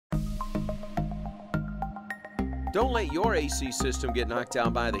Don't let your AC system get knocked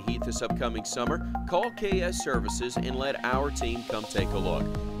out by the heat this upcoming summer. Call KS Services and let our team come take a look.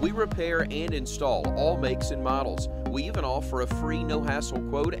 We repair and install all makes and models. We even offer a free no-hassle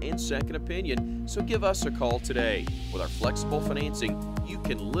quote and second opinion, so give us a call today. With our flexible financing, you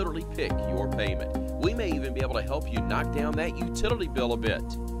can literally pick your payment. We may even be able to help you knock down that utility bill a bit.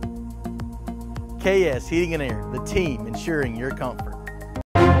 KS Heating and Air, the team ensuring your comfort.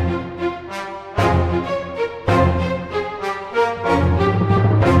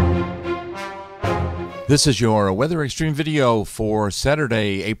 This is your Weather Extreme video for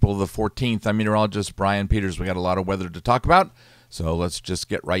Saturday, April the 14th. I'm meteorologist Brian Peters. We got a lot of weather to talk about, so let's just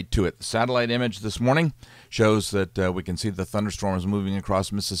get right to it. The satellite image this morning shows that we can see the thunderstorms moving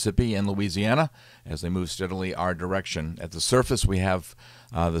across Mississippi and Louisiana as they move steadily our direction. At the surface, we have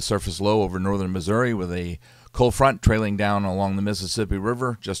the surface low over northern Missouri with a cold front trailing down along the Mississippi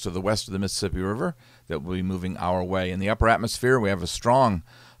River, just to the west of the Mississippi River, that will be moving our way. In the upper atmosphere, we have a strong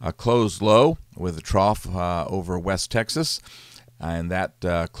closed low with a trough over West Texas, and that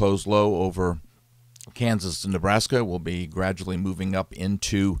closed low over Kansas and Nebraska will be gradually moving up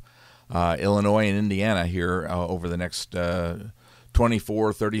into Illinois and Indiana here over the next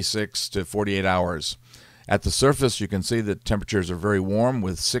 24, 36 to 48 hours. At the surface, you can see that temperatures are very warm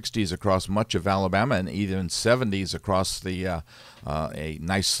with 60s across much of Alabama and even 70s across the a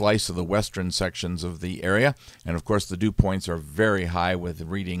nice slice of the western sections of the area. And of course, the dew points are very high with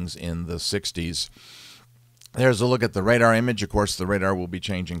readings in the 60s. There's a look at the radar image. Of course, the radar will be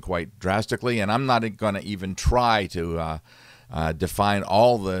changing quite drastically, and I'm not going to even try to define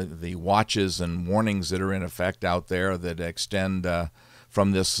all the watches and warnings that are in effect out there that extend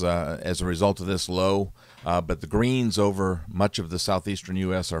from this as a result of this low. But the greens over much of the southeastern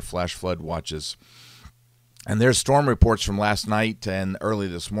U.S. are flash flood watches. And there's storm reports from last night and early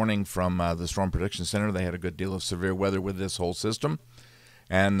this morning from the Storm Prediction Center. They had a good deal of severe weather with this whole system.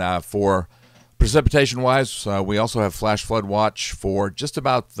 And for precipitation-wise, we also have flash flood watch for just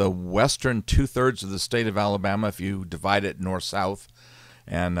about the western two-thirds of the state of Alabama if you divide it north-south,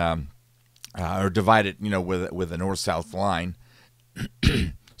 and or divide it, with a north-south line.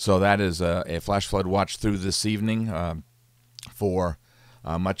 So that is a flash flood watch through this evening for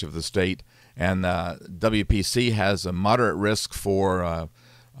much of the state. And WPC has a moderate risk for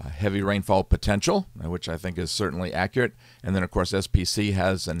heavy rainfall potential, which I think is certainly accurate. And then, of course, SPC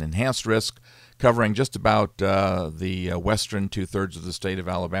has an enhanced risk covering just about the western two-thirds of the state of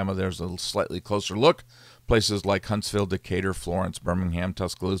Alabama. There's a slightly closer look. Places like Huntsville, Decatur, Florence, Birmingham,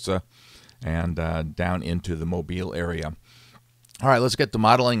 Tuscaloosa, and down into the Mobile area. All right, let's get to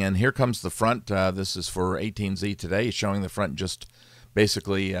modeling, and here comes the front. This is for 18Z today, showing the front just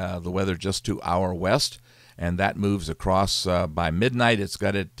basically the weather just to our west, and that moves across by midnight. It's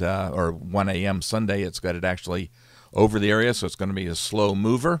got it, or 1 a.m. Sunday, it's got it actually over the area, so it's going to be a slow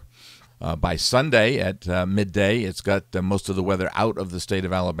mover. By Sunday at midday, it's got most of the weather out of the state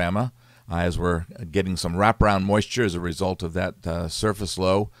of Alabama as we're getting some wraparound moisture as a result of that surface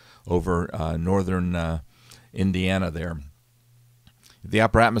low over northern Indiana there. The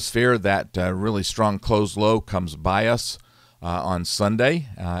upper atmosphere, that really strong closed low comes by us on Sunday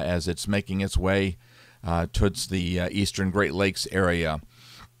as it's making its way towards the eastern Great Lakes area.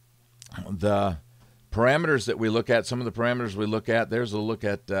 The parameters that we look at, some of the parameters we look at, there's a look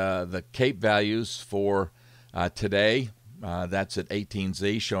at the Cape values for today. That's at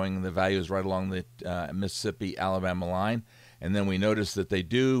 18Z, showing the values right along the Mississippi-Alabama line. And then we notice that they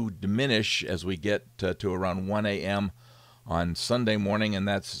do diminish as we get to around 1 a.m. on Sunday morning, and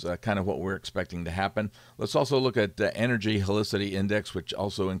that's kind of what we're expecting to happen. Let's also look at the Energy Helicity Index, which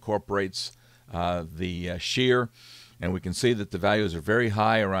also incorporates the shear, and we can see that the values are very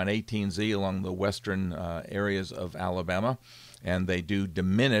high around 18Z along the western areas of Alabama, and they do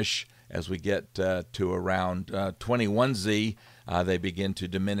diminish as we get to around 21Z. They begin to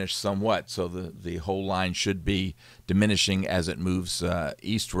diminish somewhat, so the whole line should be diminishing as it moves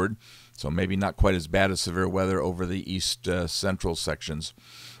eastward. So maybe not quite as bad as severe weather over the east central sections.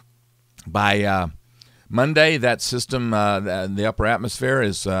 By Monday, that system, the upper atmosphere,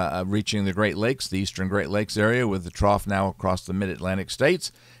 is reaching the Great Lakes, the eastern Great Lakes area, with the trough now across the mid-Atlantic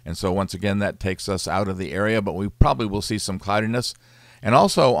states. And so once again, that takes us out of the area, but we probably will see some cloudiness. And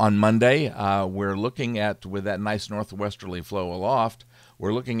also on Monday, we're looking at, with that nice northwesterly flow aloft,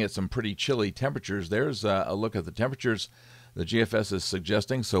 we're looking at some pretty chilly temperatures. There's a look at the temperatures the GFS is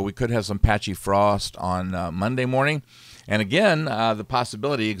suggesting. So we could have some patchy frost on Monday morning. And again, the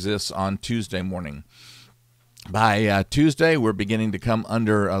possibility exists on Tuesday morning. By Tuesday, we're beginning to come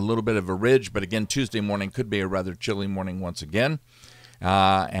under a little bit of a ridge, but again, Tuesday morning could be a rather chilly morning once again.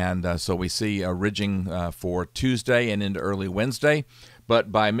 So we see a ridging for Tuesday and into early Wednesday.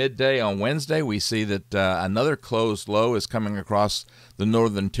 But by midday on Wednesday, we see that another closed low is coming across the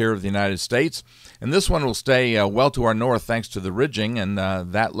northern tier of the United States. And this one will stay well to our north thanks to the ridging, and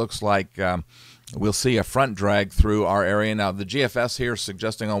that looks like we'll see a front drag through our area. Now, the GFS here is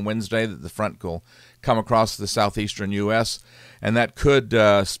suggesting on Wednesday that the front will come across the southeastern U.S., and that could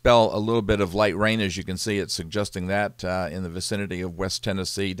spell a little bit of light rain. As you can see, it's suggesting that in the vicinity of West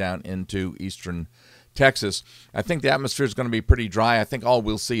Tennessee down into eastern Texas. I think the atmosphere is going to be pretty dry. I think all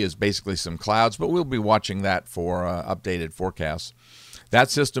we'll see is basically some clouds, but we'll be watching that for updated forecasts.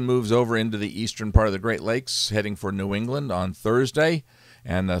 That system moves over into the eastern part of the Great Lakes, heading for New England on Thursday.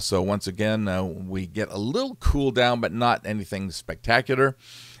 And so once again, we get a little cool down, but not anything spectacular.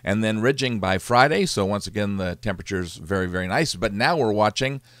 And then ridging by Friday. So once again, the temperature's very, very nice. But now we're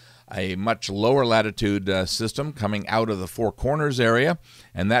watching a much lower latitude system coming out of the Four Corners area,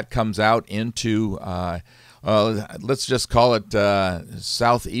 and that comes out into, let's just call it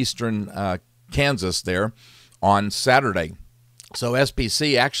southeastern Kansas there on Saturday. So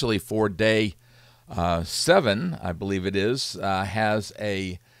SPC actually for day 7, I believe it is, has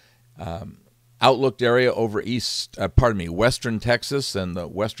a outlooked area over western Texas and the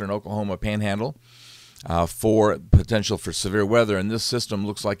western Oklahoma Panhandle. For potential for severe weather, and this system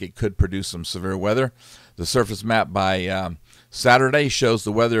looks like it could produce some severe weather. The surface map by Saturday shows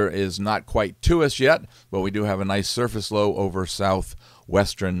the weather is not quite to us yet, but we do have a nice surface low over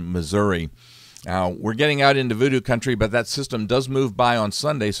southwestern Missouri. Now, we're getting out into voodoo country, but that system does move by on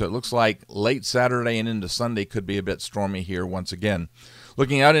Sunday, so it looks like late Saturday and into Sunday could be a bit stormy here once again.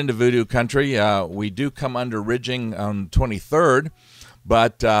 Looking out into voodoo country, we do come under ridging on the 23rd.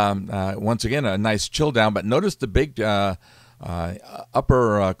 But once again, a nice chill down. But notice the big upper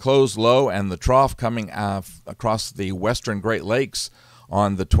closed low and the trough coming across the western Great Lakes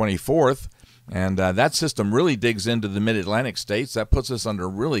on the 24th. And that system really digs into the mid-Atlantic states. That puts us under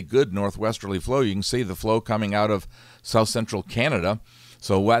really good northwesterly flow. You can see the flow coming out of south-central Canada.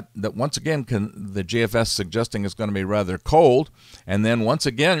 So once again, the GFS suggesting is going to be rather cold. And then once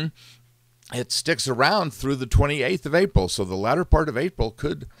again, it sticks around through the 28th of April, so the latter part of April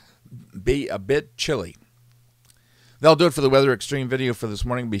could be a bit chilly. That'll do it for the Weather Extreme video for this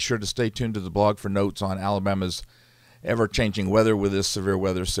morning. Be sure to stay tuned to the blog for notes on Alabama's ever-changing weather with this severe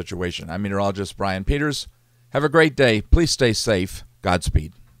weather situation. I'm meteorologist Brian Peters. Have a great day. Please stay safe.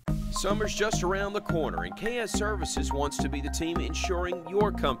 Godspeed. Summer's just around the corner, and KS Services wants to be the team ensuring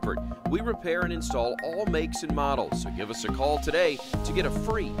your comfort. We repair and install all makes and models, so give us a call today to get a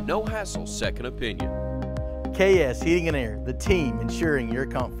free, no-hassle second opinion. KS Heating and Air, the team ensuring your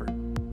comfort.